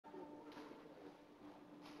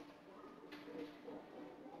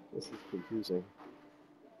This is confusing.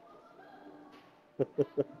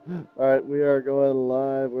 All right, we are going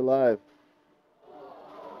live. We're live.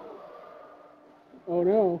 Oh,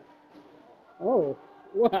 no. Oh,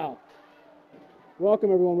 wow.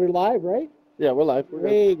 Welcome, everyone. We're live, right? Yeah, we're live. We're good.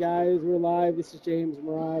 Hey, guys, we're live. This is James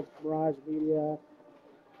Mirage Media.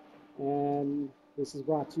 And this is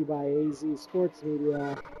brought to you by AZ Sports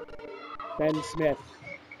Media. Ben Smith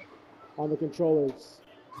on the controllers.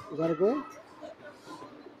 Is that a goal?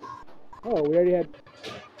 Oh, we already had...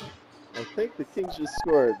 I think the Kings just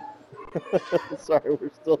scored. Sorry,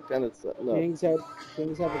 we're still kind of setting up. Kings have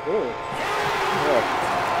a goal.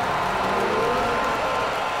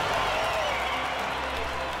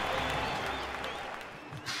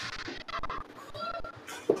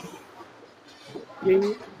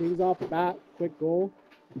 Yeah. Kings off the bat. Quick goal.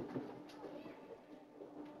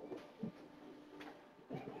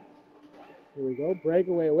 Here we go.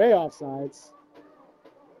 Breakaway, way offsides.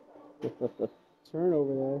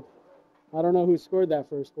 Turnover there. I don't know who scored that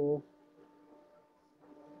first goal.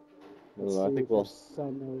 I think we'll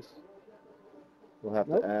have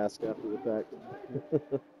Nope. to ask after the fact.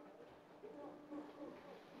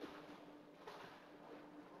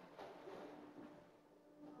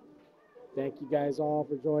 Thank you guys all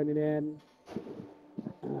for joining in.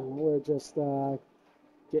 We're just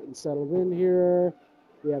getting settled in here.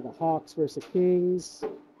 We have the Hawks versus the Kings.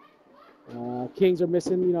 Kings are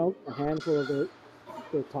missing, a handful of their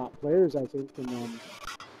top players, I think. And then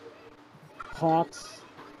Hawks,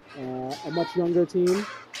 a much younger team,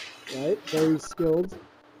 right? Very skilled.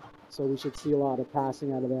 So we should see a lot of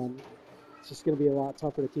passing out of them. It's just going to be a lot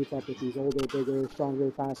tougher to keep up with these older, bigger, stronger,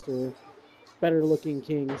 faster, better-looking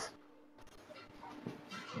Kings.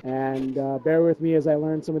 And bear with me as I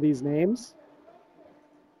learn some of these names.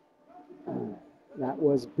 That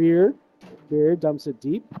was Beard. Beard dumps it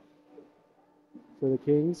deep for the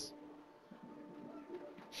Kings.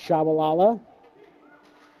 Shabalala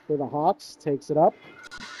for the Hawks. Takes it up.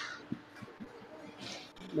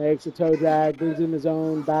 Makes a toe drag. Brings in his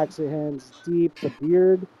own. Backs it hands deep to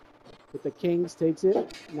Beard. With the Kings. Takes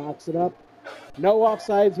it. Knocks it up. No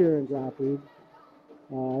offsides here in Grafford.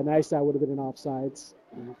 Nice, that would have been an offsides.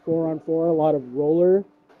 4-on-4, a lot of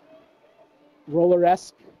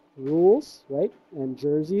roller-esque rules, right? And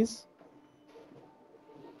jerseys.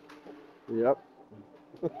 Yep.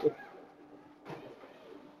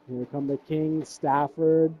 Here come the Kings.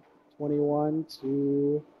 Stafford, 21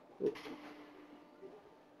 to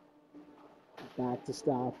back to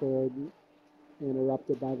Stafford.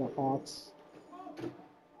 Interrupted by the Hawks.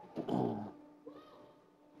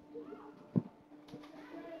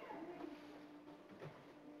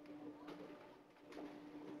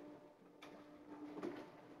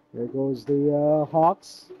 There goes the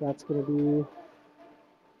Hawks. That's going to be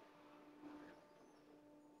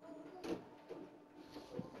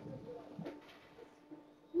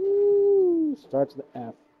starts with the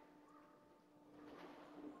F.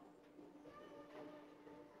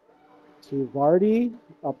 To Vardy,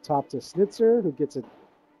 up top to Snitzer, who gets it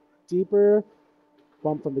deeper.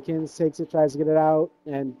 Bump from the Kings, takes it, tries to get it out,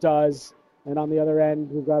 and does. And on the other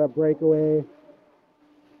end, we've got a breakaway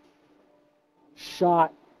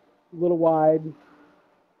shot, a little wide.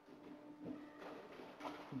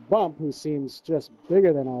 Bump, who seems just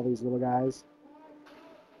bigger than all these little guys.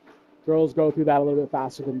 Girls go through that a little bit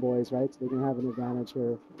faster than boys, right? So they can have an advantage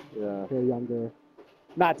here. Yeah. They're younger.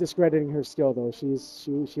 Not discrediting her skill though.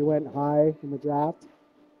 She went high in the draft,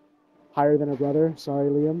 higher than her brother. Sorry,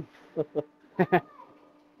 Liam.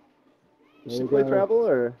 Does she play travel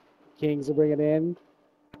or? Kings will bring it in.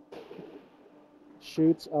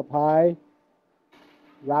 Shoots up high.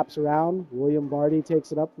 Wraps around. William Vardy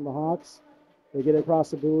takes it up from the Hawks. They get it across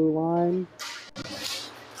the blue line.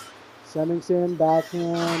 Semmington,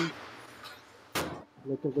 backhand.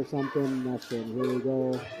 Looking for something. Nothing. Here we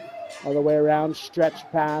go. All the way around.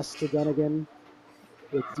 Stretch pass to Gunnigan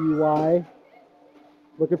with DY.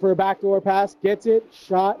 Looking for a backdoor pass. Gets it.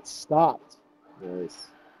 Shot. Stopped. Nice.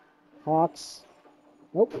 Hawks.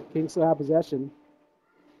 Nope. Kings still have possession.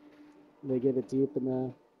 They get it deep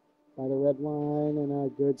by the red line, and a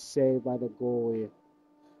good save by the goalie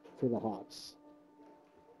for the Hawks.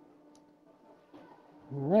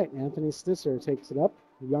 All right, Anthony Snitzer takes it up.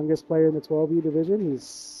 The youngest player in the 12U division. He's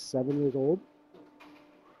 7 years old.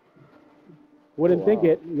 Wouldn't think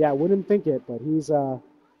it. Yeah, wouldn't think it, but he's a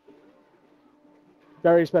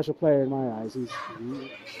very special player in my eyes.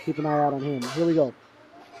 Keep an eye out on him. Here we go.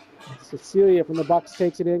 Cecilia from the Bucks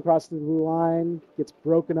takes it in, crosses the blue line, gets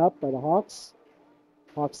broken up by the Hawks.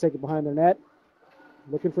 Hawks take it behind their net.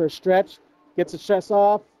 Looking for a stretch, gets a stress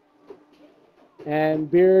off,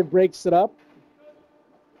 and Beard breaks it up.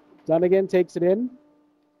 Dunnigan takes it in.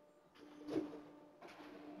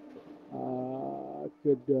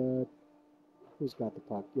 Good. Who's got the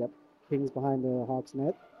puck? Yep. Kings behind the Hawks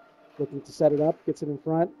net. Looking to set it up. Gets it in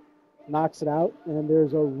front. Knocks it out. And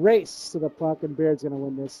there's a race to the puck, and Baird's going to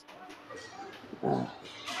win this.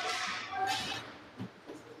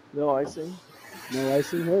 No icing. No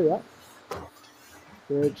icing here. Yep.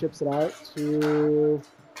 Baird chips it out to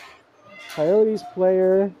Coyotes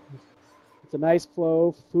player. It's a nice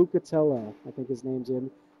flow. Fucatella, I think his name's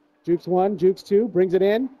in. Jukes 1, Jukes 2, brings it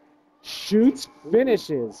in. Shoots,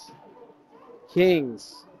 finishes.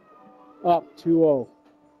 Kings up 2-0.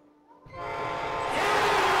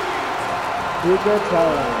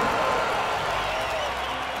 Fucatella.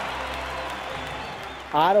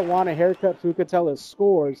 I don't want a haircut. Fucatella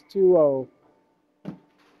scores 2-0.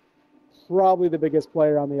 Probably the biggest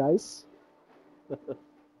player on the ice.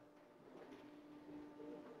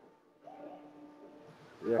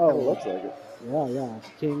 Yeah, kind of looks like it. Yeah.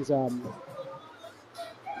 Kings,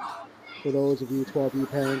 for those of you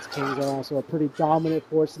 12U parents, Kings are also a pretty dominant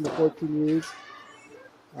force in the 14Us.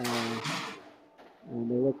 And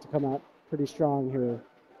they look to come out pretty strong here.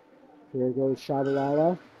 Here goes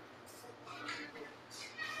Shabalala.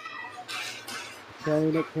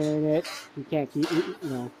 Carrying it. He can't keep it, you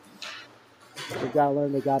know. They've got to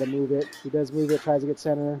learn, they got to move it. He does move it, tries to get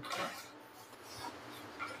center.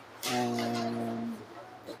 And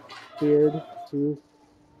Beard to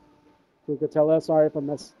Fucatella. Sorry if I'm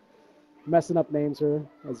messing up names here.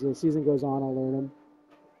 As the season goes on, I'll learn them.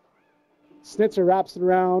 Snitzer wraps it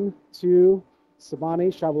around to Sabani.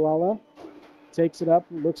 Shabalala takes it up,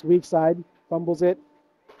 looks weak side, fumbles it,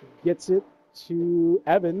 gets it to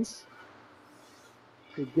Evans.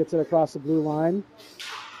 He gets it across the blue line.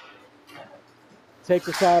 Takes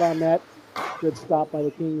a shot on net. Good stop by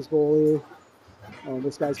the Kings goalie. Oh,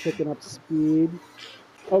 this guy's picking up speed.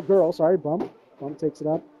 Oh, girl, sorry, Bump. Bump takes it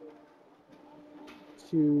up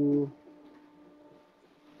to...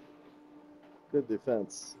 Good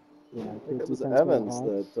defense. Yeah, I think it was Evans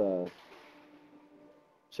that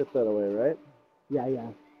chipped that away, right?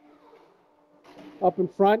 Yeah. Up in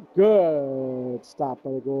front, good stop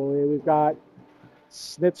by the goalie. We've got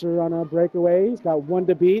Snitzer on a breakaway. He's got one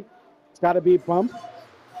to beat. It's got to beat Bump.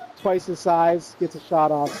 Twice his size, gets a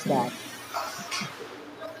shot off, stop.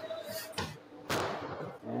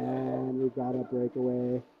 And we've got a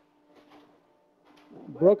breakaway.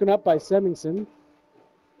 Broken up by Semingson.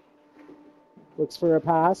 Looks for a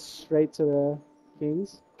pass straight to the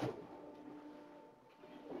Kings.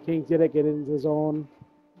 Kings get into the zone.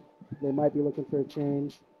 They might be looking for a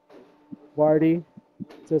change. Vardy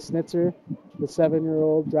to Snitzer, the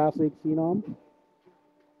 7-year-old draft league phenom.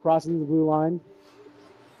 Crossing the blue line.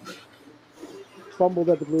 Fumbled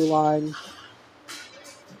at the blue line.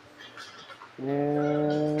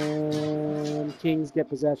 And Kings get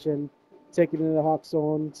possession. Take it into the Hawk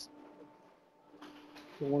zones.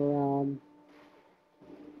 Going around.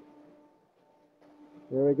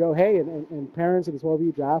 There we go. Hey, and parents of the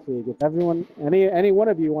 12U draft league, if everyone, any one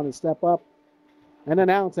of you want to step up and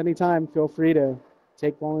announce anytime, feel free to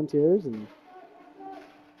take volunteers. And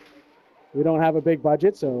we don't have a big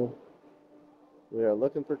budget, so We are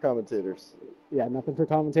looking for commentators. yeah, nothing for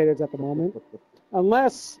commentators at the moment.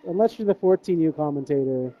 Unless you're the 14U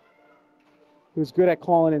commentator who's good at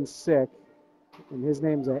calling in sick, and his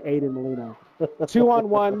name's Aiden Molina.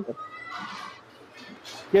 2-on-1.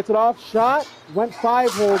 Gets it off, shot, went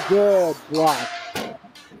 5-hole, good block.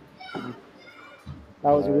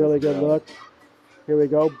 That was a really good look. Here we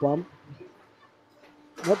go, Bump.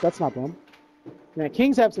 Nope, that's not Bump. Yeah,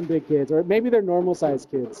 Kings have some big kids, or maybe they're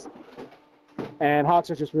normal-sized kids. And Hawks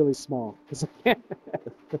are just really small. There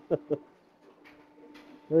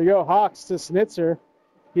we go, Hawks to Snitzer.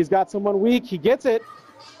 He's got someone weak. He gets it.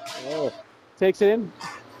 Oh. Takes it in.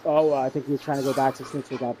 Oh, I think he was trying to go back to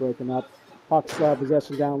Snitzer. Got broken up. Hawks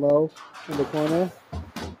possession down low in the corner.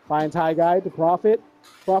 Finds high guy to Profit.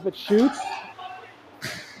 Profit shoots.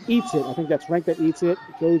 Eats it. I think that's Rank that eats it.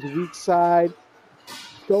 Goes weak side.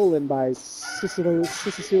 Stolen by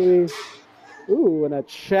Sicily. Ooh, and a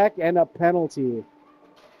check and a penalty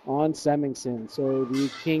on Semingson. So the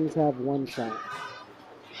Kings have one shot.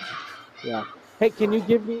 Yeah. Hey, can you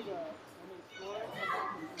give me...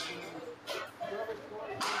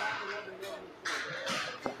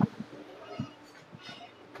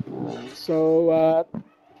 So,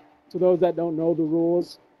 to those that don't know the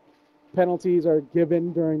rules, penalties are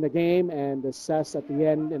given during the game and assessed at the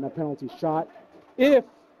end in a penalty shot if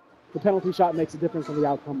the penalty shot makes a difference in the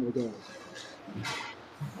outcome of the game.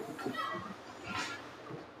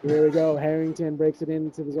 Here we go. Harrington breaks it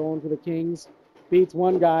into the zone for the Kings. Beats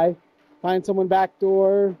one guy. Finds someone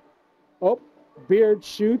backdoor. Oh, Beard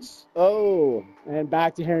shoots, Oh, and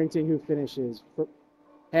back to Harrington, who finishes.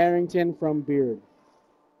 Harrington from Beard.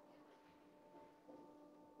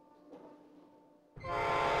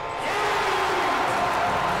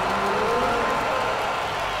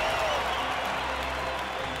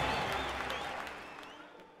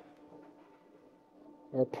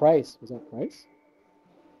 Or Price. Was that Price?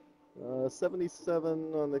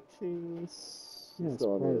 77 on the Kings. Yeah, it's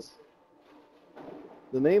Still on Price.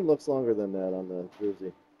 the name looks longer than that on the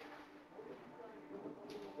jersey.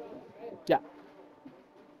 Yeah.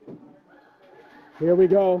 Here we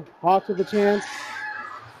go. Hawks with a chance.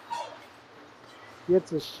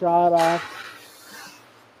 Gets a shot off.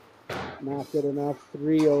 Not good enough.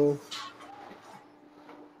 3-0.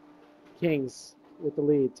 Kings with the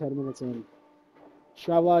lead. 10 minutes in.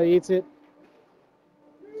 Shavala eats it.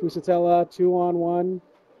 Fusatella 2-on-1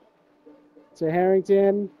 to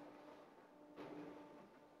Harrington.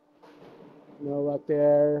 No luck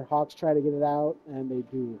there. Hawks try to get it out, and they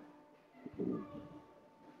do.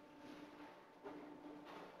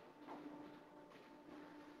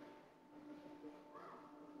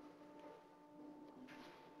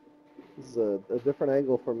 This is a different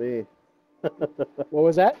angle for me. What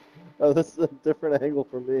was that? Oh, this is a different angle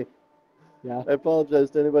for me. Yeah. I apologize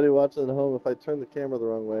to anybody watching at home if I turn the camera the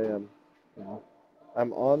wrong way. Yeah.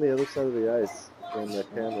 I'm on the other side of the ice in the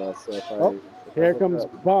camera, so if Oh, if here I look comes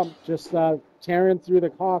up- Bump, just tearing through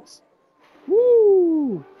the Hawks.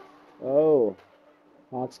 Woo! Oh,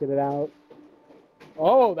 Hawks get it out.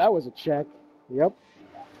 Oh, that was a check. Yep.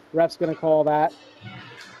 Ref's going to call that.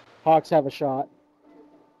 Hawks have a shot.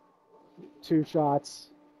 2 shots.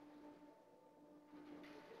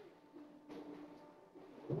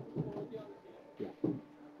 Yeah.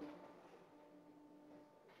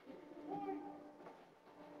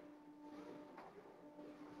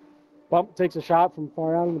 Bump takes a shot from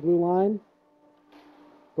far out on the blue line.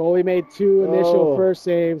 Goalie made 2 initial Oh. first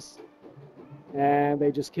saves, and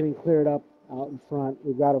they just couldn't clear it up out in front.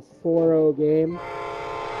 We've got a 4-0 game.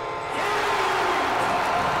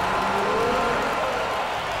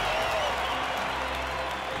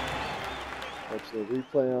 watch the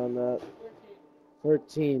replay on that.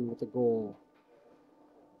 13 with the goal.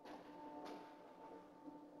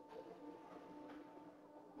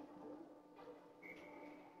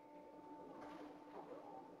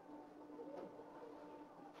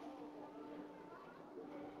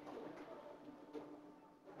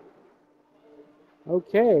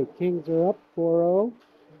 Okay, Kings are up 4-0.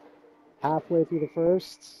 Halfway through the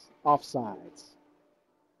first, offsides.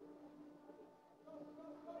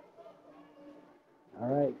 All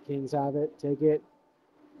right, Kings have it. Take it.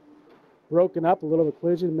 Broken up, a little bit of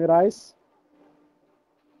collision mid-ice.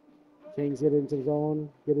 Kings get into the zone,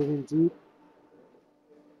 get it in deep.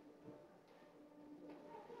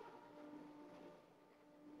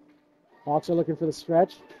 Hawks are looking for the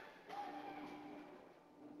stretch.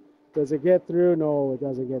 Does it get through? No, it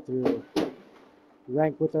doesn't get through.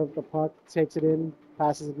 Rank with the puck, takes it in,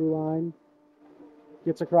 passes the blue line,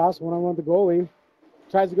 gets across, one-on-one with the goalie.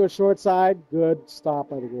 Tries to go short side, good stop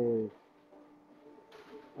by the goalie.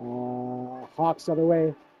 Hawks other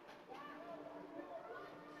way.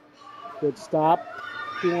 Good stop.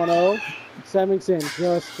 2-1-0. Semmingson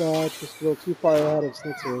just a little too far ahead of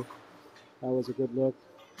Snitzer. That was a good look.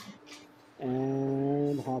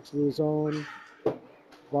 And Hawks lose zone.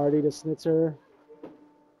 Vardy to Snitzer.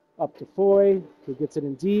 Up to Foy, who gets it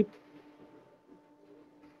in deep.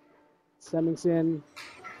 Semmingson,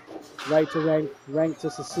 right to Rank to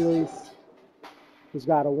Cecilis, who's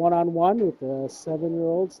got a one-on-one with a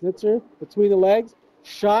 7-year-old Snitzer between the legs.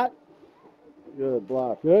 Shot. Good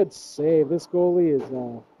block. Good save. This goalie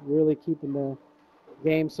is really keeping the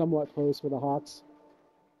game somewhat close for the Hawks.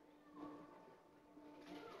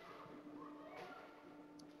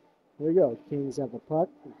 There we go. Kings have the puck.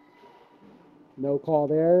 No call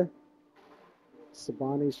there.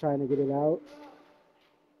 Sabani's trying to get it out.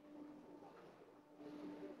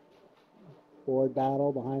 Forward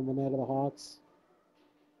battle behind the net of the Hawks.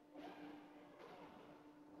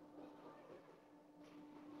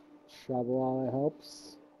 Shabalala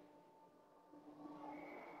helps.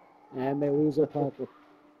 And they lose a puck. Did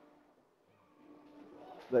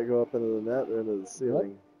that go up into the net or into the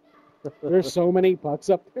ceiling? There's so many pucks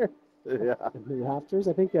up there Yeah. in the rafters.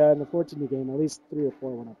 I think in the 14 game, at least 3 or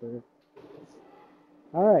 4 went up there.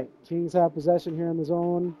 All right, Kings have possession here in the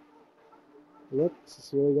zone. Look,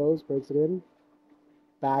 Cecilia goes, breaks it in.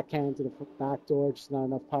 Backhand to the back door, just not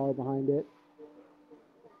enough power behind it.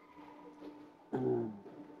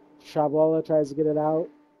 Shabalala tries to get it out.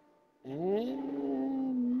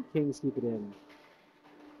 And Kings keep it in.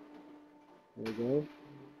 There we go.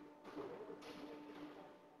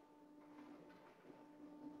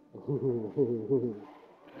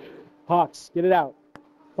 Hawks, get it out.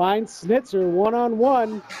 Finds Snitzer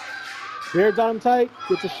one-on-one. Beard's on him tight.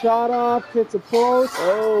 Gets a shot off. Hits a post.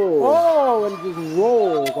 Oh. Oh, and just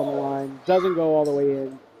rolls on the line. Doesn't go all the way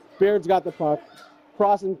in. Beard's got the puck.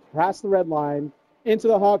 Crossing past the red line. Into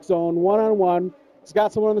the Hawk zone. One-on-one. He's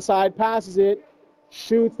got someone on the side. Passes it.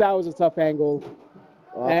 Shoots. That was a tough angle.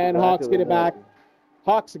 Off the And back Hawks of get the it back. net.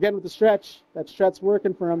 Hawks again with the stretch. That stretch's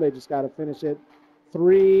working for them. They just got to finish it.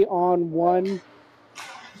 3-on-1.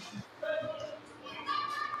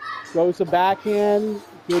 Goes to backhand.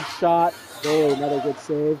 Good shot. Oh, another good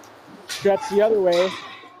save. Stretch the other way.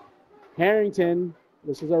 Harrington.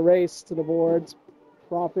 This is a race to the boards.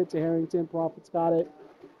 Profit to Harrington. Profit's got it.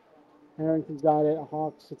 Harrington's got it.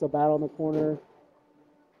 Hawks. It's a battle in the corner.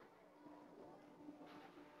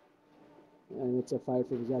 And it's a fight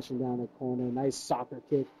for possession down the corner. Nice soccer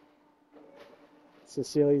kick.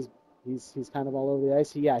 Cecili's he's kind of all over the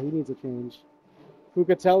ice. He needs a change.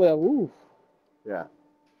 Fucatella, ooh. Yeah.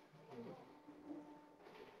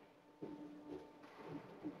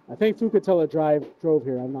 I think Fucatella drove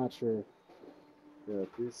here. I'm not sure. Yeah,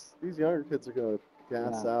 these younger kids are gonna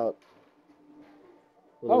gas Yeah. out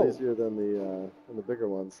a little Oh. easier than the bigger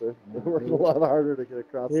ones. They're Yeah, working a lot harder to get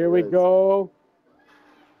across. Here the we ice. go.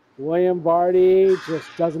 William Vardy just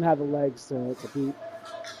doesn't have the legs to beat.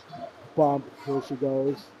 Bump. Here she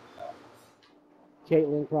goes.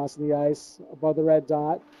 Caitlin crossing the ice above the red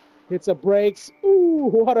dot. Hits a breaks. Ooh,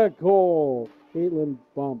 what a goal. Caitlin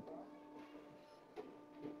bump.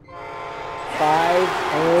 5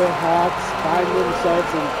 Hawks find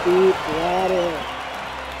themselves in deep water.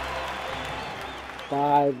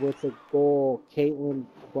 5 with a goal. Caitlin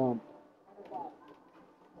bump.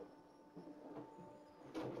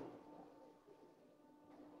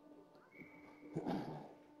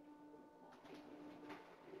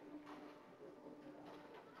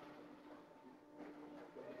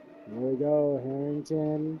 There we go.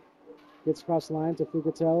 Harrington gets across the line to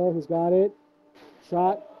Fucatella, who's got it.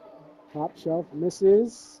 Shot. Top shelf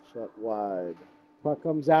misses. Shot wide. Puck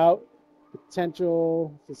comes out.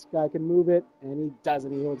 Potential. This guy can move it, and he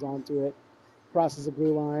doesn't. He holds on to it. Crosses the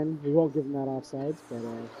blue line. We won't give him that offsides, but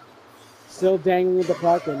still dangling with the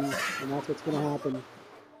puck, and that's what's going to happen.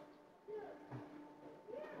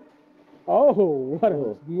 Oh, what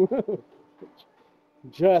a move.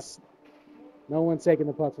 Just no one's taking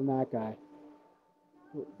the puck from that guy.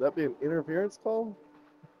 Would that be an interference call?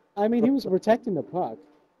 I mean, he was protecting the puck.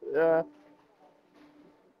 Yeah.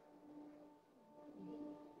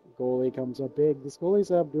 Goalie comes up big. This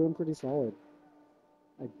goalie's up doing pretty solid.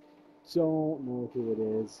 I don't know who it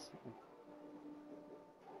is.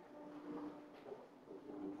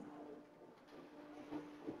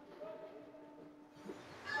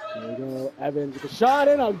 There we go. Evans with a shot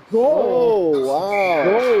and a goal. Oh, wow.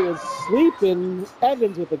 Goalie was sleeping.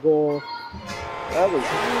 Evans with the goal. That was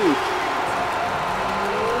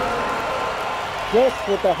Just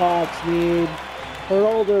what the Hawks need. Her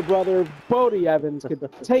older brother, Bodie Evans, could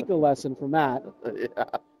take a lesson from that. huge. Yeah.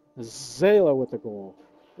 Zayla with the goal.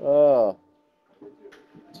 Oh,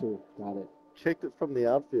 2. Got it. kicked it from the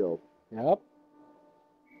outfield. Yep.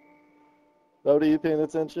 Bodie, you paying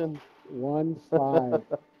attention? 1-5.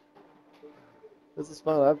 This is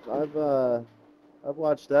fun. I've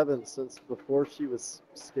watched Evans since before she was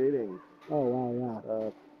skating. Oh, wow, yeah.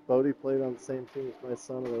 Bodie played on the same team as my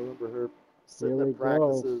son, and I remember her sitting Here we at go.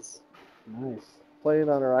 practices, Nice. playing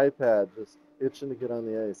on her iPad, just itching to get on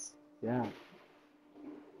the ice. Yeah.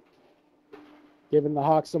 Giving the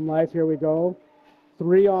Hawks some life. Here we go.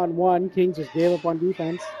 3-on-1. Kings just gave up on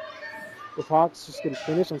defense. If Hawks just can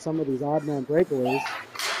finish on some of these odd man breakaways,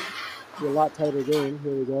 be a lot tighter game.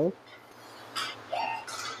 Here we go.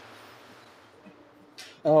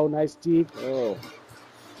 Oh, nice deep. Oh,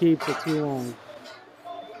 Keeps it too long.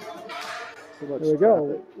 too much There we go.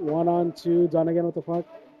 traffic. 1-on-2. Done again with the puck.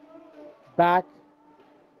 Back.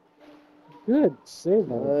 Good save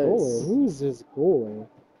by the Nice. goalie. Who's this goalie?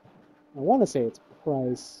 I want to say it's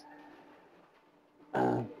Price.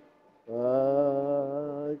 I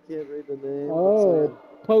can't read the name. Oh,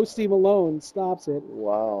 Posty Malone stops it.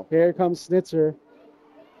 Wow. Here comes Snitzer.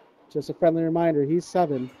 Just a friendly reminder, he's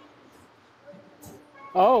 7.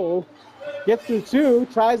 Oh, gets through 2,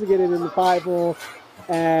 tries to get it in the 5-hole,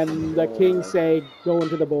 and the Kings say, go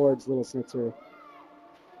into the boards, little Snitzer.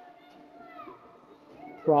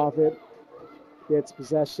 Profit gets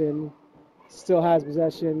possession, still has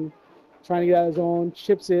possession, trying to get out of his own,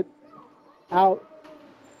 chips it out.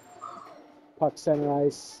 Puck center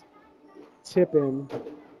ice, tip in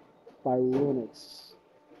by Runix.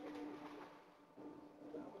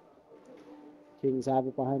 Kings have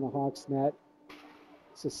it behind the Hawks net.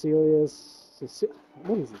 What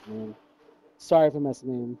is his name? Sorry if I messed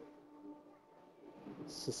the name.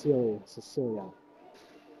 Cecilia.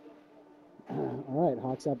 All right,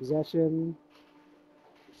 Hawks have possession.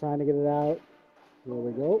 Trying to get it out. There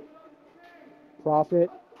we go. Profit.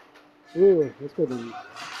 Ooh, this could have been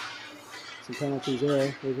some penalties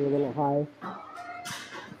there. Those were a little high.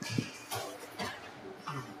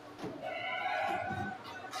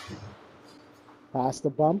 Past the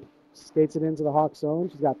bump. Skates it into the Hawks zone.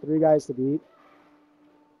 She's got 3 guys to beat.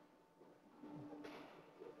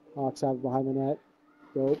 Hawks have it behind the net.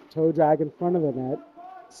 Go toe drag in front of the net.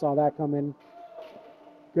 Saw that coming.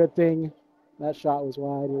 Good thing that shot was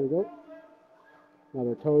wide. Here we go.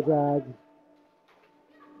 Another toe drag.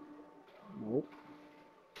 Nope.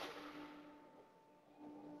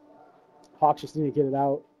 Hawks just need to get it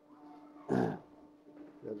out. Yeah,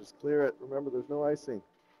 just clear it. Remember, there's no icing.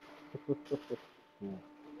 Yeah.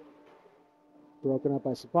 Broken up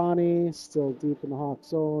by Sabani. Still deep in the Hawk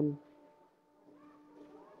zone.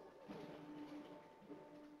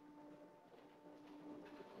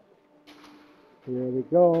 Here we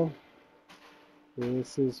go.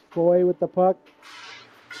 This is Foy with the puck.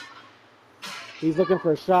 He's looking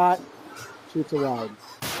for a shot. Shoots it wide.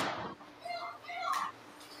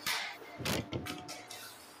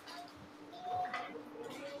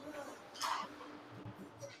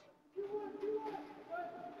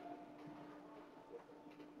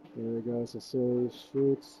 Here we go. Cecilia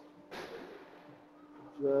shoots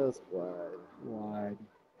Just wide. wide.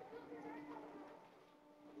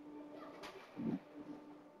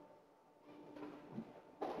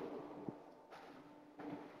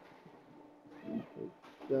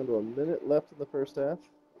 Down to a minute left in the first half.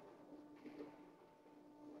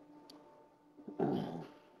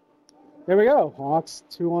 There we go. Hawks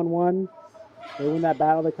 2-on-1. They win that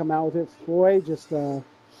battle. They come out with it. Foy just,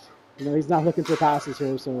 he's not looking for passes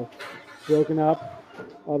here, so broken up.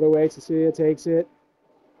 Other way, Cecilia takes it.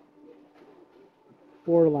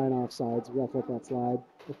 Borderline offsides. Rough up that slide.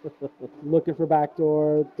 Looking for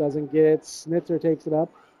backdoor. Doesn't get it. Snitzer takes it up.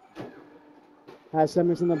 Has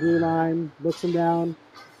Simmons in the blue line. Looks him down.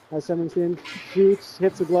 Has Simmons in. Shoots.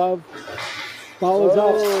 Hits the glove. Follows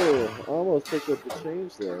up. Almost picked up the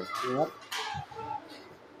change there. Yep.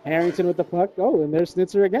 Harrington with the puck. Oh, and there's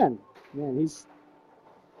Snitzer again. Man, he's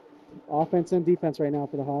offense and defense right now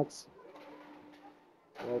for the Hawks.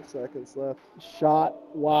 12 seconds left. Shot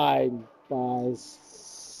wide by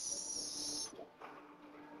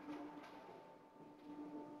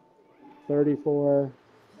 34.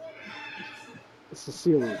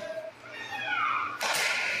 Cecilia.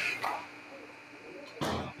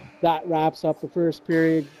 That wraps up the first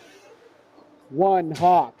period. 1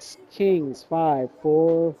 Hawks, Kings 5,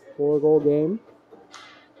 4-goal game.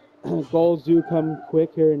 Goals do come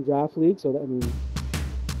quick here in Draft League, so that,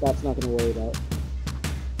 that's not going to worry about.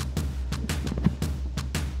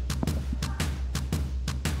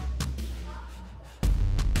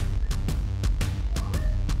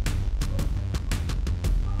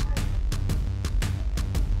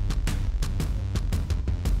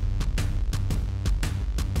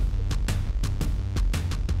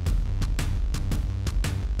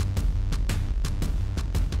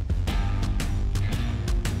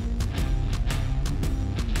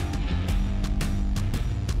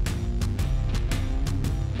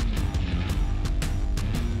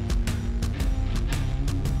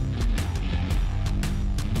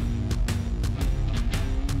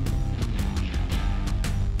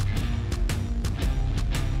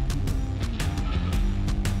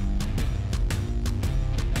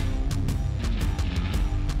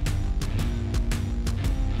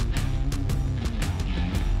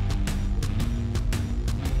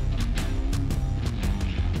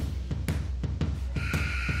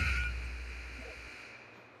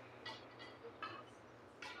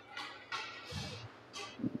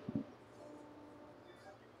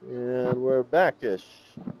 And we're back-ish,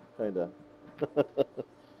 kind of.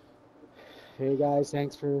 Hey guys,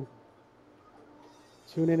 thanks for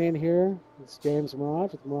tuning in here. It's James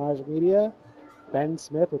Mirage with Mirage Media. Ben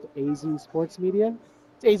Smith with AZ Sports Media.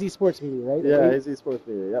 It's AZ Sports Media, right? Yeah, AZ Sports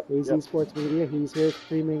Media, yep. AZ Sports Media. He's here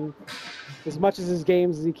streaming as much as his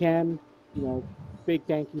games as he can. Big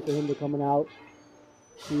thank you for him for coming out.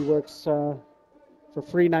 He works for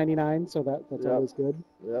free 99, so that's always good.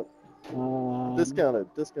 Yep.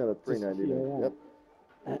 Discounted $3.99. Yeah.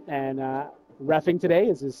 Yep. And reffing today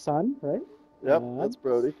is his son, right? Yep, that's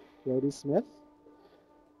Brody. Brody Smith.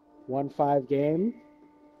 1-5 game.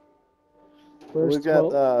 We've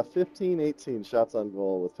got 15-18 shots on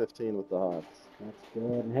goal with 15 with the Hawks. That's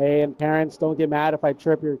good. Hey, and parents, don't get mad if I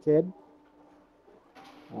trip your kid.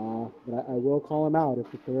 But I will call him out if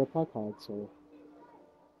they're a puck hog. So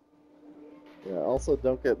Yeah. Also,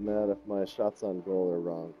 don't get mad if my shots on goal are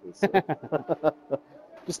wrong. 'Cause,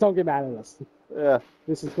 just don't get mad at us. yeah.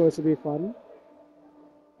 This is supposed to be fun.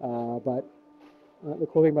 But the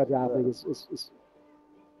cool thing about draft league is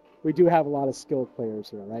we do have a lot of skilled players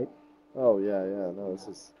here, right? Oh yeah, yeah. No, this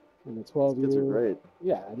is. And the These 12 kids are great.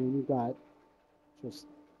 Yeah, I mean, you've got just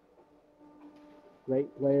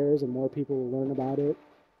great players, and more people will learn about it.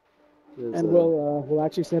 There's And we'll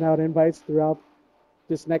actually send out invites throughout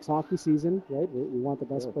this next hockey season, right? We want the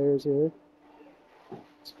best Yeah. players here.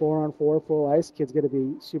 It's 4-on-4 full ice. Kids get to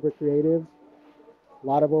be super creative. A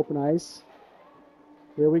lot of open ice.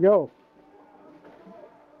 Here we go.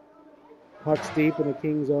 Puck's deep in the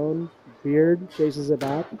King zone. Beard chases it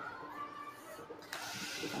back.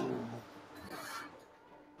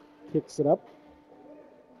 Kicks it up.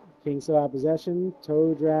 King still have possession.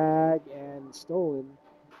 Toe drag and stolen.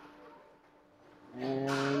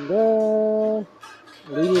 And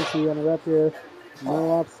leniency on the ref here. No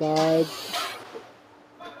offside.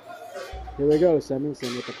 Here we go.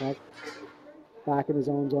 Semmingson with the puck. Back in his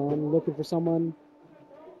own zone. Looking for someone.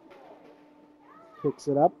 Picks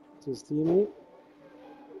it up to his teammate.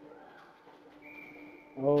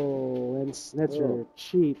 Oh, and Snitzer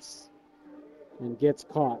cheats and gets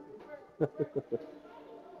caught.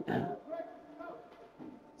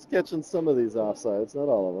 He's catching some of these offsides, not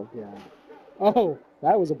all of them. Yeah. Oh,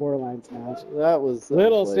 that was a borderline snatch. That was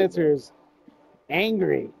Little blatant. Snitzer's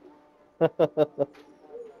angry.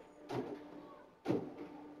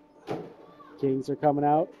 Kings are coming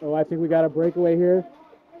out. Oh, I think we got a breakaway here.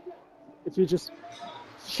 If you just...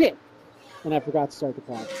 Shit! And I forgot to start the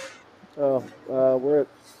clock. Oh, we're at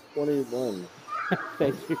 21.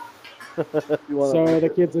 Thank you. You wanna So make the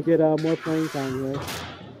it? kids will get more playing time here.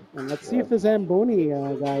 And let's see if the Zamboni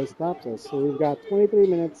guy stops us. So we've got 23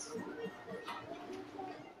 minutes.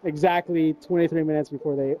 Exactly 23 minutes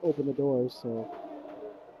before they open the doors. So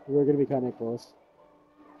we're going to be kind of close.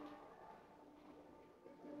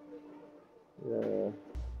 Yeah.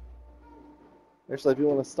 Actually, if you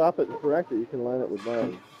want to stop it and correct it, you can line it with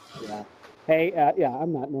mine. Yeah. Hey, yeah,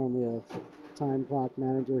 I'm not normally a time clock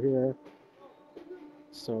manager here.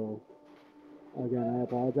 So, again, I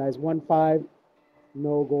apologize. 1-5,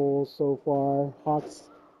 no goals so far. Hawks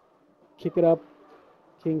kick it up.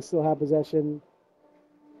 Kings still have possession.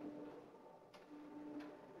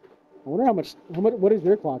 I wonder how much, what does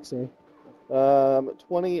your clock say?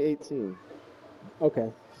 2018.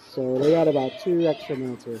 Okay, so they got about 2 extra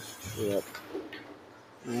minutes here. Yep.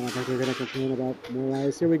 And I think they're going to complain about more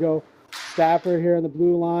ice. Here we go. Stafford here on the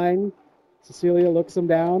blue line. Cecilia looks him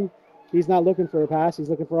down. He's not looking for a pass. He's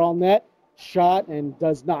looking for all net. Shot and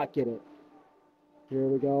does not get it. Here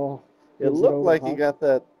we go. It Gives looked over like he Hawks. got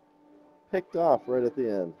that picked off right at the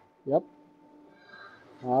end. Yep.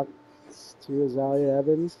 Hawks to Azalea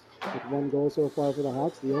Evans with 1 goal so far for the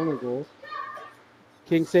Hawks, the only goal.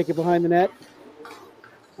 Kings take it behind the net.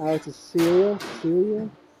 Out to Cecilia.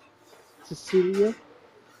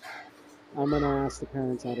 I'm going to ask the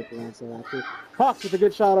parents how to pronounce that after. Hawks with a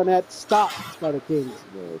good shot on net. Stopped by the Kings.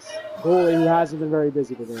 Nice. Goalie who hasn't been very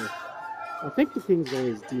busy today. I think the Kings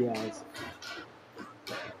goalie is Diaz.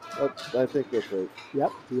 I think that's right.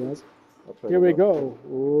 Yep, Diaz. I'll try Here to we look. go.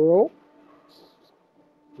 Rope.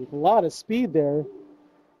 With a lot of speed there.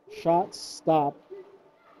 Shot stop.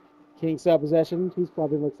 Kings have possession. He's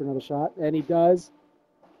probably looking for another shot. And he does.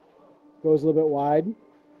 Goes a little bit wide.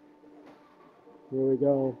 Here we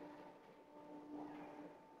go.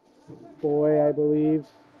 Boy, I believe.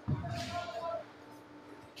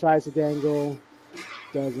 Tries to dangle.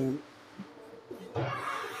 Doesn't.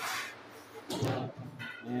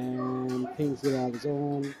 And Kings get out of his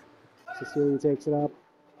own. Cecilia takes it up.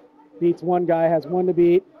 Beats one guy, has 1 to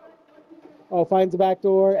beat. Oh, finds the back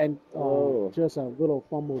door, and just a little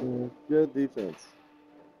fumble there. Good defense.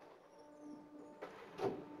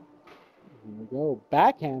 Here we go.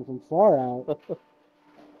 Backhand from far out.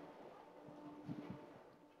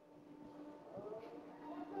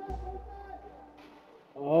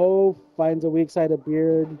 Oh, finds a weak side of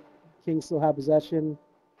Beard. Kings still have possession.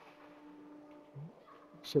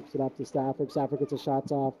 Ships it up to Stafford. Stafford gets his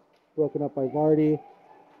shots off. Broken up by Vardy.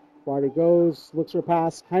 Vardy goes, looks for a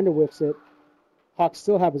pass, kind of whiffs it. Hawks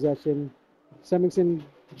still have possession. Semmingson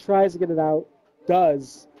tries to get it out.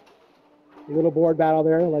 Does. A little board battle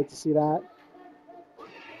there. I like to see that.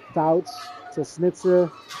 Fouts to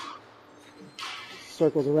Snitzer.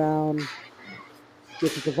 Circles around.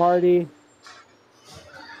 Gets it to Vardy.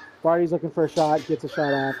 Vardy's looking for a shot. Gets a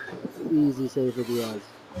shot off. Easy save for Diaz.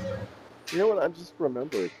 You know what? I just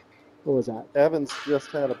remembered. What was that? Evans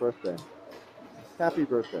just had a birthday. Happy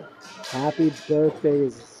birthday. Happy birthday,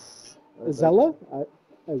 Isella?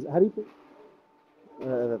 How do you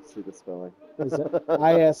I have to see the spelling.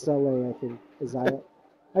 ISLA, I think. Isaiah.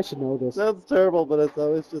 I should know this. Sounds terrible, but it's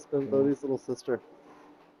always just been Bodie's little sister.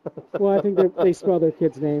 Well, I think they spell their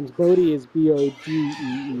kids' names. Bodie is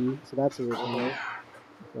Bodee, so that's original,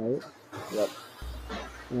 right? Yep.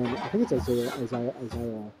 And I think it's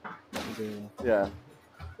Isaiah. Yeah.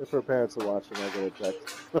 If her parents are watching, I'll get a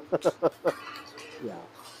text. Yeah.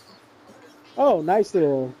 Oh, nice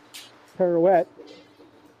little pirouette.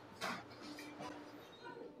 I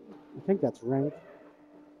think that's ranked.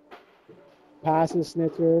 Passes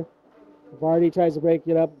Snitzer. Vardy tries to break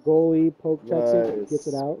it up. Goalie poke checks it, gets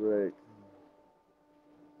it out. Break.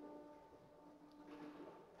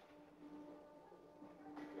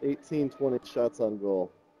 $18-20 shots on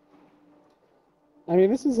goal. I mean,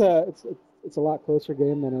 this is it's a lot closer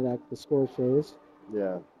game than the score shows.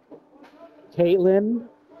 Yeah. Caitlin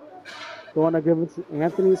going to give it to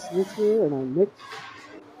Anthony Snitzer and on Nick.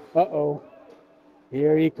 Uh-oh.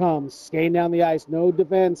 Here he comes, skating down the ice, no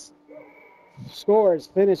defense. Scores,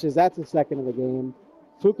 finishes. That's the second of the game.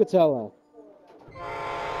 Fucatella.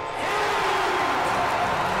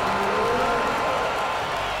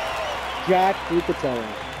 Jack Fucatella.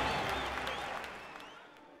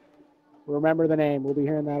 Remember the name. We'll be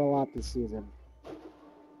hearing that a lot this season.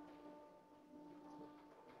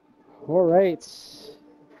 All right.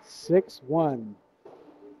 6-1.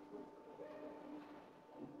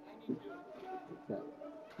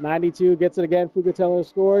 92 gets it again. Fucatella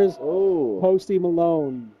scores. Oh. Posty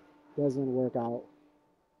Malone doesn't work out.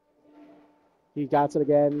 He got it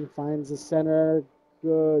again. Finds the center.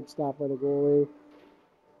 Good stop by the goalie.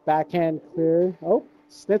 Backhand clear. Oh,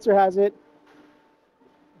 Snitzer has it.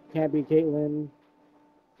 Can't beat Caitlin.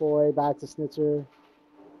 Boy, back to Snitzer.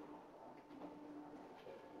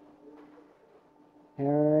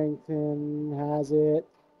 Harrington has it.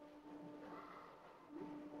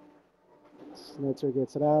 Snitzer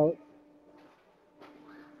gets it out.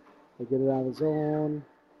 They get it out of the zone.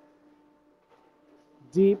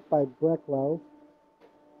 Deep by Brecklow.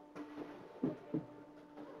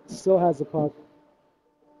 Still has the puck.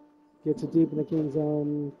 Gets it deep in the Kings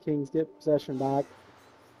zone. Kings get possession back.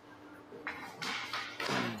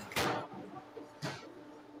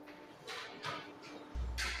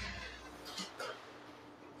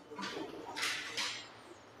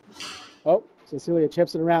 Oh, Cecilia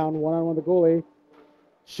chips it around. One-on-one with the goalie.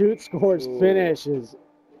 Shoots, scores, finishes.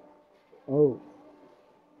 Oh.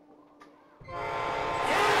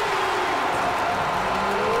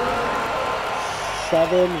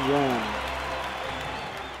 Seven-one.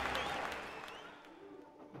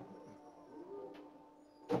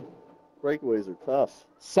 Breakaways are tough.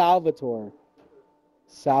 Salvatore.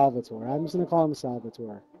 I'm just going to call him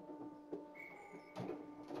Salvatore.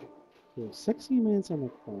 Okay, 16 minutes on the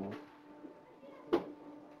clock.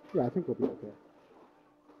 Yeah, I think we'll be okay.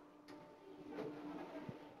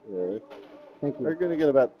 Yeah. Thank you. We're going to get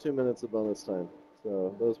about 2 minutes of bonus time.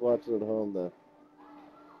 So those watching at home,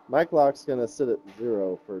 my clock's going to sit at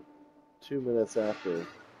 0 for 2 minutes after.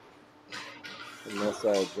 Unless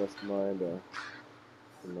I adjust mine to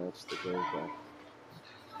match the game clock.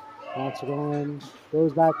 Hawks are going.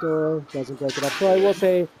 Goes back door. Doesn't break it up. So I will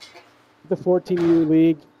say, the 14U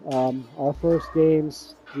league, our first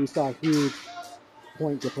games, we saw huge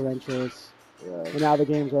point differentials. Yeah. And now the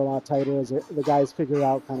games are a lot tighter as the guys figure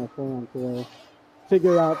out kind of 4-on-4.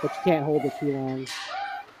 Figure out, but you can't hold it too long.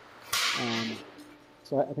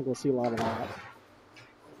 So I think we'll see a lot of that.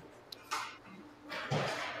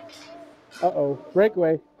 Uh-oh.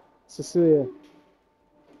 Breakaway. Cecilia.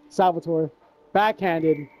 Salvatore.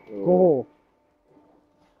 Backhanded. Goal.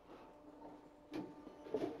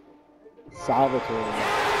 Salvatore.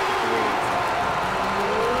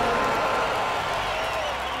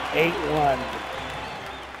 8-1.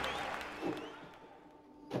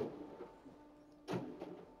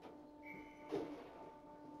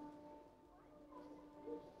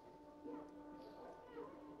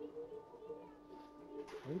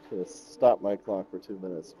 I'm just going to stop my clock for 2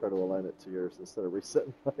 minutes, try to align it to yours instead of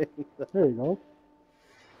resetting mine. There you go.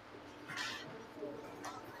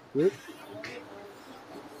 Good.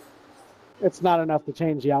 It's not enough to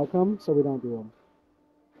change the outcome, so we don't do them.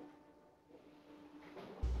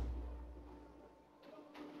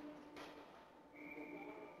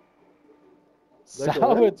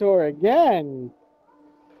 Salvatore again.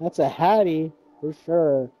 That's a Hattie for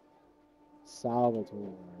sure.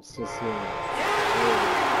 Salvatore. Cecilia.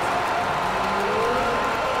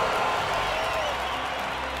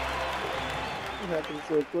 It happened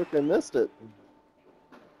so quick I missed it.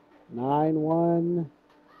 9-1.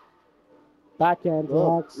 Backhand for Oh,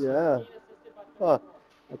 Hawks. yeah. Huh.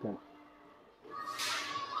 Okay.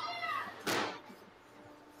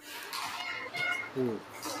 Ooh.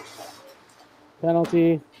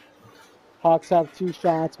 Penalty. Hawks have 2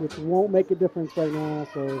 shots, which won't make a difference right now,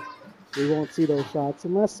 so we won't see those shots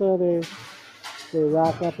unless they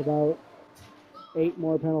rack up about 8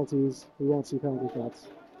 more penalties. We won't see penalty shots.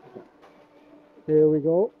 Okay. Here we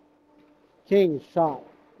go. King shot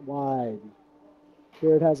wide.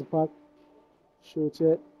 Beard has a puck, shoots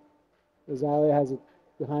it. Rosalia has it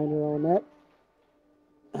behind her own net.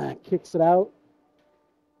 Kicks it out.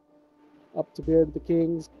 Up to Beard, the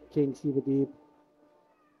Kings. Kings keep it deep.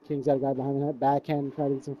 Kings got a guy behind the net. Backhand, try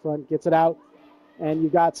to get in front. Gets it out. And you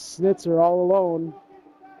got Snitzer all alone.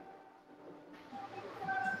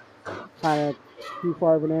 Kind of too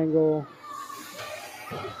far of an angle.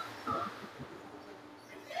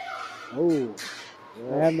 Oh.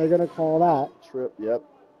 Yeah. And they're going to call that. Trip, yep.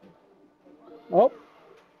 Oh.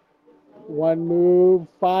 1 move,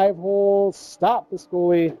 5 holes. Stop this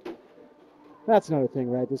goalie. That's another thing,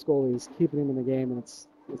 right? This goalie's keeping him in the game, and it's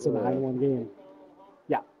a 9-1 game.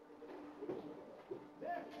 Yeah.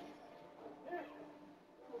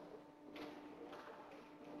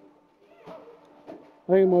 I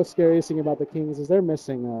think the most scariest thing about the Kings is they're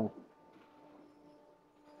missing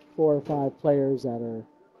 4 or 5 players that are,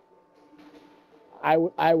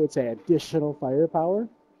 I would say, additional firepower.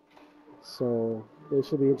 So they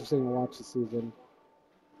should be interesting to watch this season.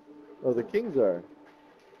 Oh, the Kings are.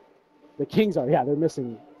 The Kings are, yeah, they're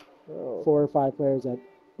missing 4 or 5 players that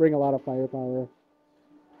bring a lot of firepower.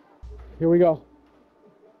 Here we go.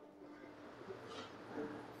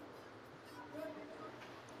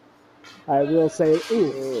 I will say,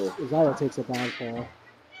 ooh, Zaya takes a bad fall.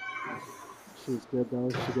 She's good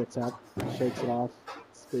though. She gets up, shakes it off,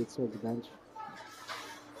 skates towards the bench.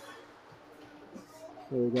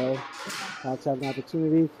 Here we go. Hawks have an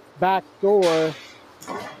opportunity. Back door.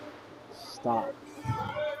 Stop.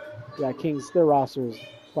 Yeah, Kings, their roster is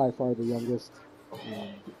by far the youngest.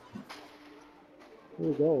 Here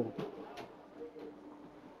we go.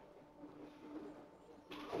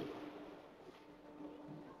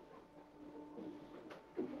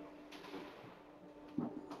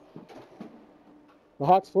 The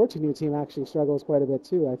Hawks 14U team actually struggles quite a bit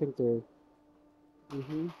too. I think they're.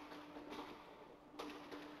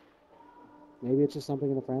 Maybe it's just something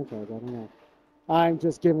in the franchise. I don't know. I'm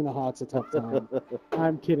just giving the Hawks a tough time.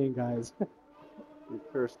 I'm kidding, guys. You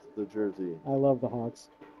cursed the jersey. I love the Hawks.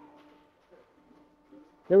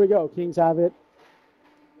 Here we go. Kings have it.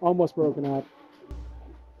 Almost broken up.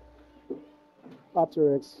 Up to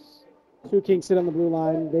Ricks. 2 Kings sit on the blue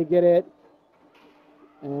line. They get it.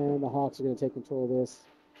 And the Hawks are going to take control of this.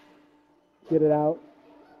 Get it out.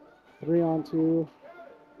 3-on-2.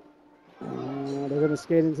 They're going to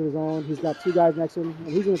skate into the zone. He's got 2 guys next to him,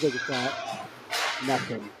 and he's going to take a shot.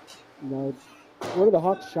 Nothing. No. What are the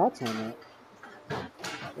Hawks' shots on that?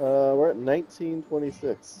 We're at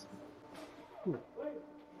 19-26.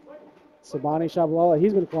 Sabani Shabalala,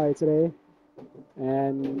 he's been quiet today.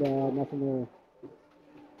 And nothing there.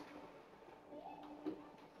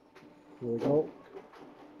 Here we go.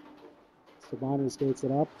 Sabani skates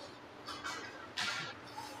it up.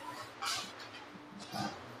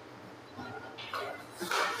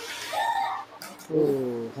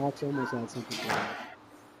 Oh, Hawks almost had something for that.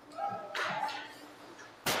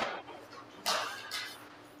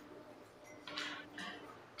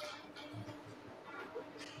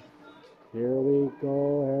 Here we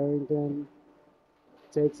go, Harrington.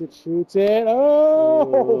 Takes it, shoots it.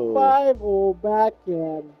 Oh, 5-0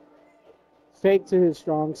 backhand. Fake to his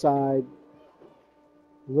strong side.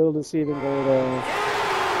 Little deceiving goal there.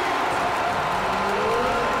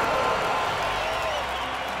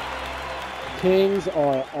 Kings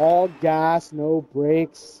are all gas, no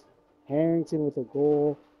brakes. Harrington with a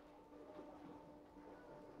goal.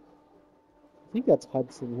 I think that's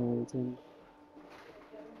Hudson Harrington.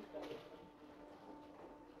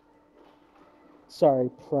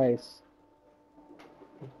 Sorry, Price.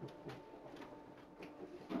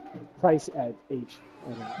 Price at H. I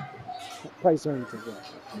don't know. Price Harrington, yeah,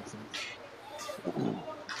 that makes sense.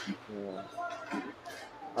 Yeah.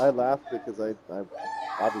 I laugh because I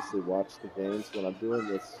obviously watch the games when I'm doing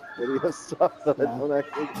this video stuff that I don't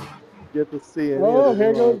actually get to see any of the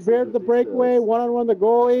here goes nuances Beard or the breakaway, details. one-on-one the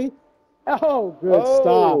goalie. Oh, good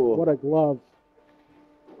stop. What a glove.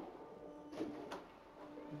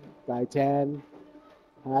 Gaitan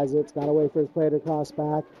has it, got away for his play to cross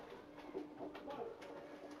back.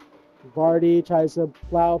 Vardy tries to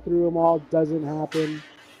plow through them all, doesn't happen.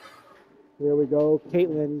 Here we go.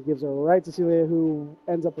 Caitlin gives her right to Celia, who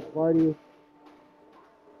ends up with Vardy.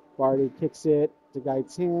 Barty kicks it to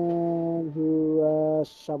Gaitan, who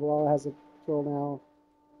Shabalala has a control now.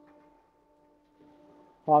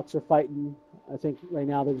 Hawks are fighting. I think right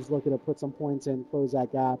now they're just looking to put some points in, close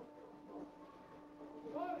that gap.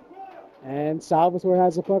 And Salvatore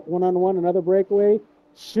has a puck, one-on-one, another breakaway.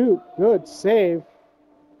 Shoot, good save.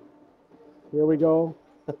 Here we go.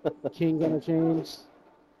 King's on a change.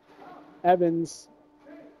 Evans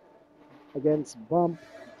against Bump.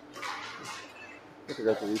 I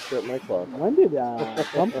forgot to reset my clock. When did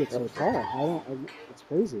Bump get so tall? It's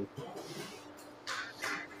crazy.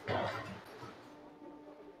 All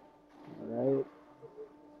right.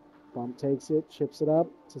 Bump takes it, chips it up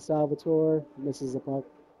to Salvatore, misses the puck.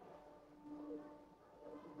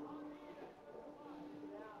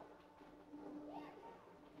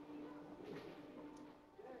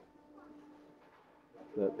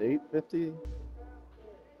 Is that 8:50?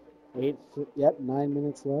 Yep, 9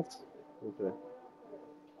 minutes left. Okay.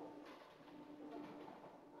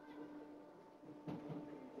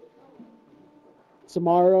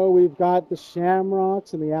 Tomorrow we've got the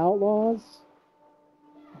Shamrocks and the Outlaws.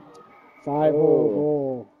 5-hole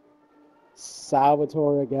goal.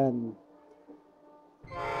 Salvatore again.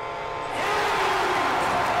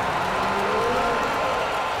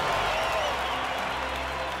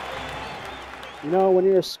 You know, when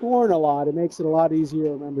you're scoring a lot, it makes it a lot easier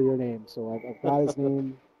to remember your name. So I've got his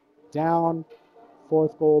name down.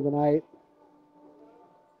 4th goal of the night.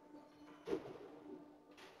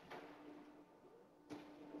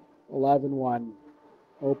 (11-1).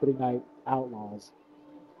 Opening night, Outlaws.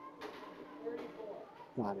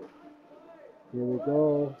 Got it. Here we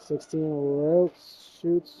go. 16 Rokes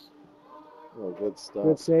shoots. Oh, good stuff.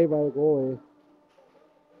 Good save by the goalie.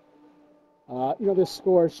 You know, this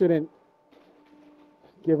score shouldn't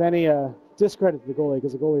give any discredit to the goalie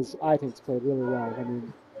because the goalie's, I think, played really well. I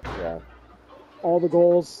mean, Yeah. all the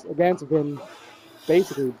goals against have been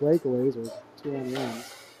basically breakaways or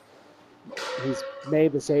 2-on-1s. He's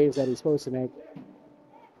made the saves that he's supposed to make.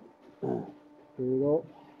 Here we go.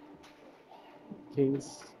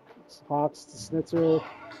 Kings, Hawks to Snitzer.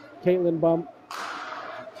 Caitlin Bump.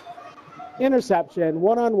 Interception,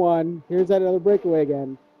 1-on-1. Here's that other breakaway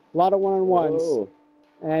again. A lot of 1-on-1s. Oh.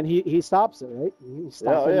 And he stops it, right? He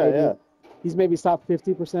stopped it Yeah. He's maybe stopped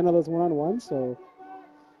 50% of those 1-on-1s, so.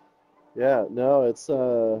 Yeah, no, it's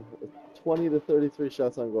 20 to 33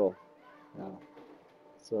 shots on goal. Yeah.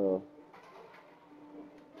 So.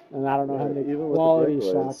 And I don't know how many even with the quality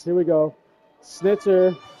breakaways. shots. Here we go.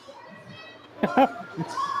 Snitzer.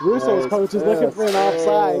 Russo's coach is looking for an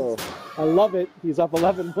offside. I love it. He's up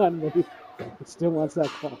 11-1, but he still wants that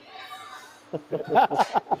call.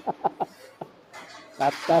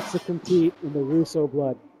 That's to compete in the Russo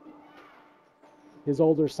blood. His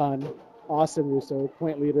older son, Austin Russo,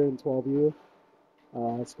 point leader in 12U.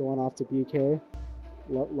 It's going off to BK.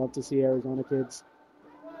 Love to see Arizona kids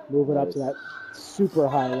moving up to that super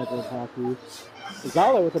high level of hockey.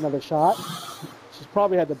 Zala with another shot. She's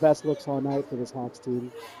probably had the best looks all night for this Hawks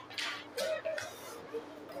team.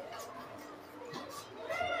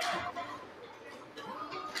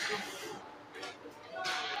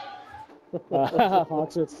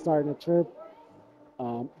 Hawks are starting to chirp.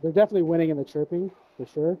 They're definitely winning in the chirping, for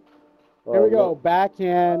sure. Here we go.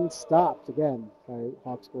 Backhand stopped again by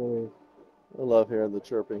Hawks goalie. I love hearing the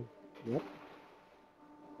chirping. Yep.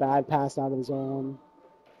 Bad pass out of the zone.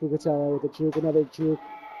 Fugatella with a juke, another juke.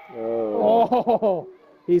 Oh,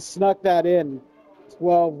 he snuck that in.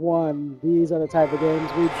 12-1. These are the type of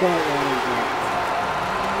games we don't want to get.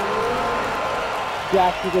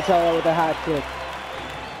 Jack Fugatella with a hat trick.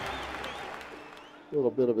 A little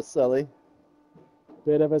bit of a selly.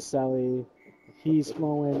 Bit of a selly. He's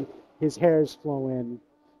flowing. His hair's flowing.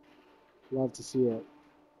 Love to see it.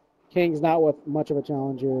 King's not with much of a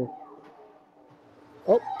challenger.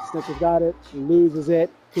 Oh, Snitcher's got it. Loses it.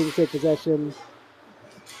 Kings take possession.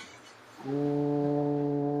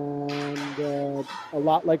 And a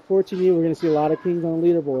lot like 14U, we're going to see a lot of Kings on the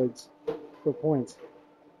leaderboards for points.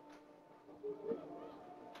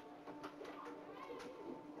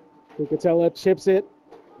 Fucatella chips it.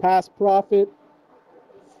 Pass Profit.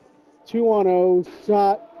 2-on-0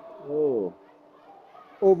 shot. Oh.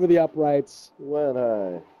 Over the uprights. Went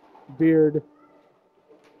high. Beard.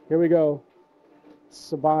 Here we go.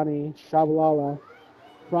 Sabani, Shabalala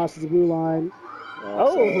crosses the blue line.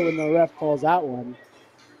 And the ref calls that one.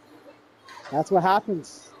 That's what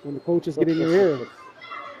happens when the coaches get in your ear.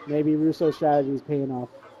 Maybe Russo's strategy is paying off.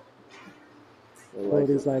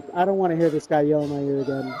 Cody's like, I don't want to hear this guy yell in my ear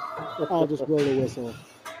again. I'll just blow the whistle.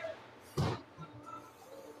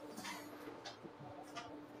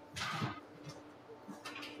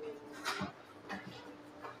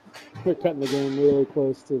 We're cutting the game really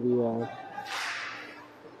close to the.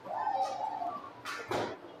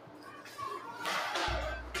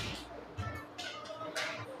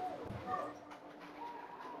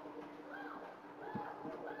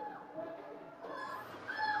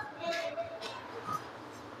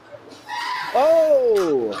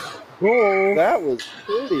 Oh, Goal. that was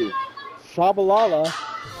pretty. Shabalala.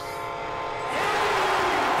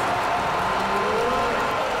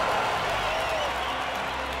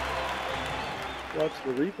 Watch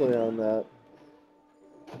the replay on that.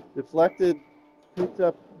 Deflected, picked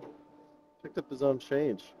up his own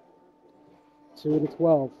change.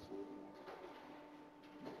 2-12.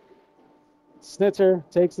 Snitzer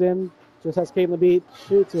takes it in, just has Caitlin beat,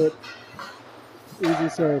 shoots it. Easy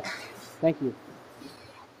serve. Thank you.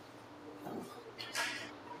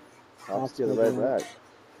 Hawks get it right back.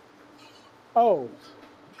 Oh.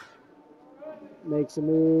 Makes a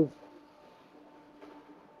move.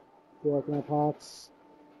 Working up Hawks.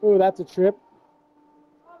 Ooh, that's a trip.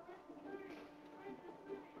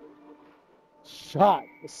 Shot.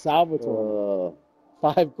 Salvatore.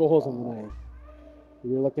 5 goals on the night.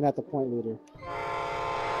 You're looking at the point leader.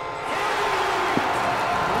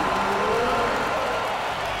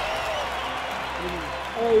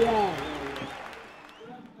 Oh, yeah.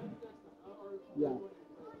 Yeah.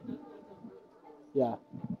 Yeah.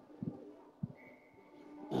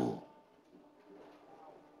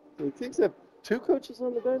 So the Kings have 2 coaches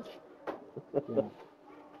on the bench? Yeah.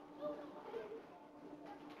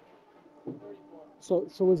 So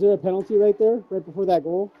was there a penalty right there, right before that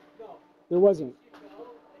goal? No. There wasn't.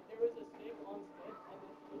 There was a stick on stick,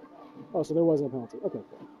 and then oh, so there wasn't a penalty. Okay.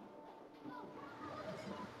 Cool.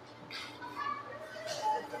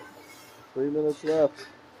 3 minutes left.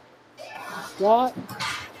 Shot.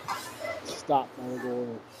 Stopped by the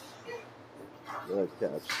goalie. Good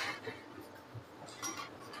catch.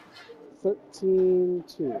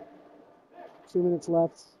 13-2. 2 minutes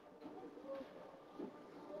left.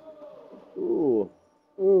 Ooh.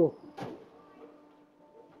 Ooh.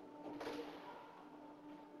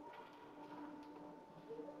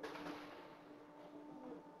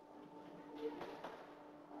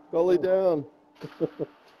 Goalie down.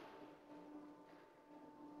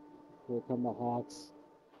 Here come the Hawks.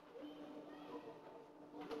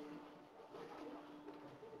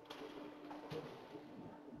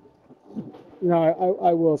 You know,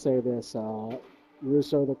 I will say this.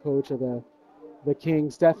 Russo, the coach of the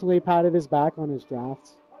Kings, definitely patted his back on his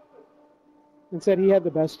draft and said he had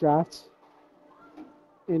the best draft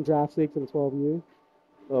in draft league for the 12U.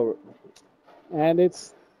 Oh, And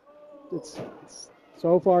it's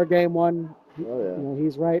so far game 1. yeah. You know,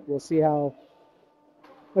 he's right. We'll see how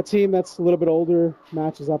a team that's a little bit older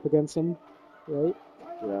matches up against him, right?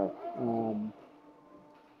 Yeah.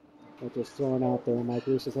 But just throwing out there, Mike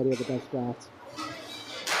Russo said he had the best draft.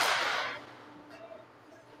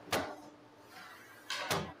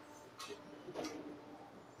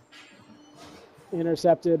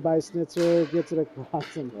 Intercepted by Snitzer, gets it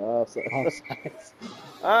across and offsides.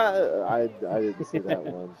 I didn't see that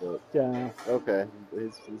one, but Yeah. Okay,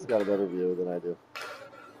 he's got a better view than I do.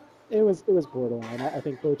 It was borderline. I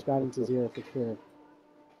think Coach got into his ear for sure.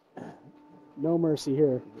 No mercy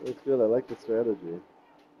here. It's good. I like the strategy.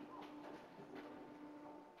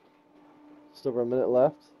 Just over a minute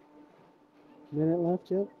left. Minute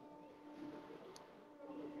left, yep.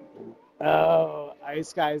 Oh,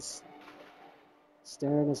 Ice Guy's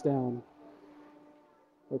staring us down.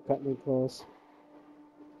 We're cutting it close.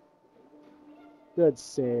 Good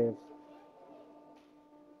save.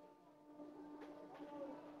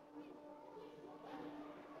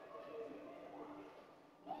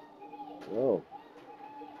 Oh.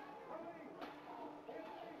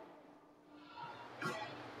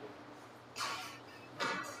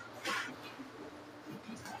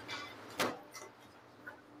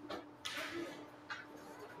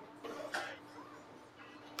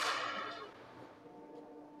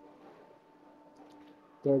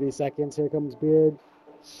 $30 seconds. Here comes Beard.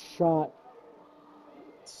 Shot.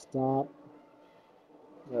 Stop.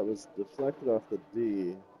 That was deflected off the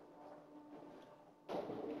D. That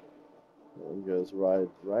one goes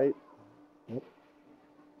right. Yep.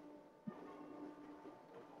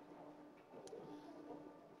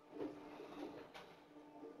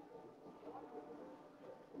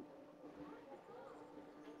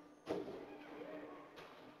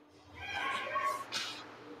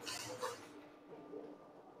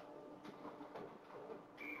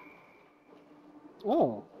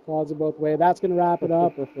 Oh, falls it both ways. That's going to wrap it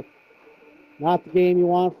up. Not the game you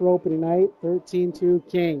want for opening night. 13-2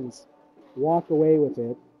 Kings. Walk away with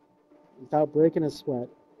it without breaking a sweat.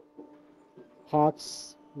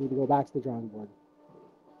 Hawks need to go back to the drawing board.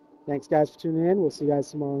 Thanks, guys, for tuning in. We'll see you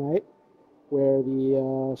guys tomorrow night, where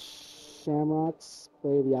the Shamrocks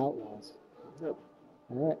play the Outlaws. Yep.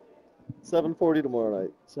 All right, 7:40 tomorrow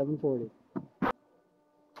night. 7:40.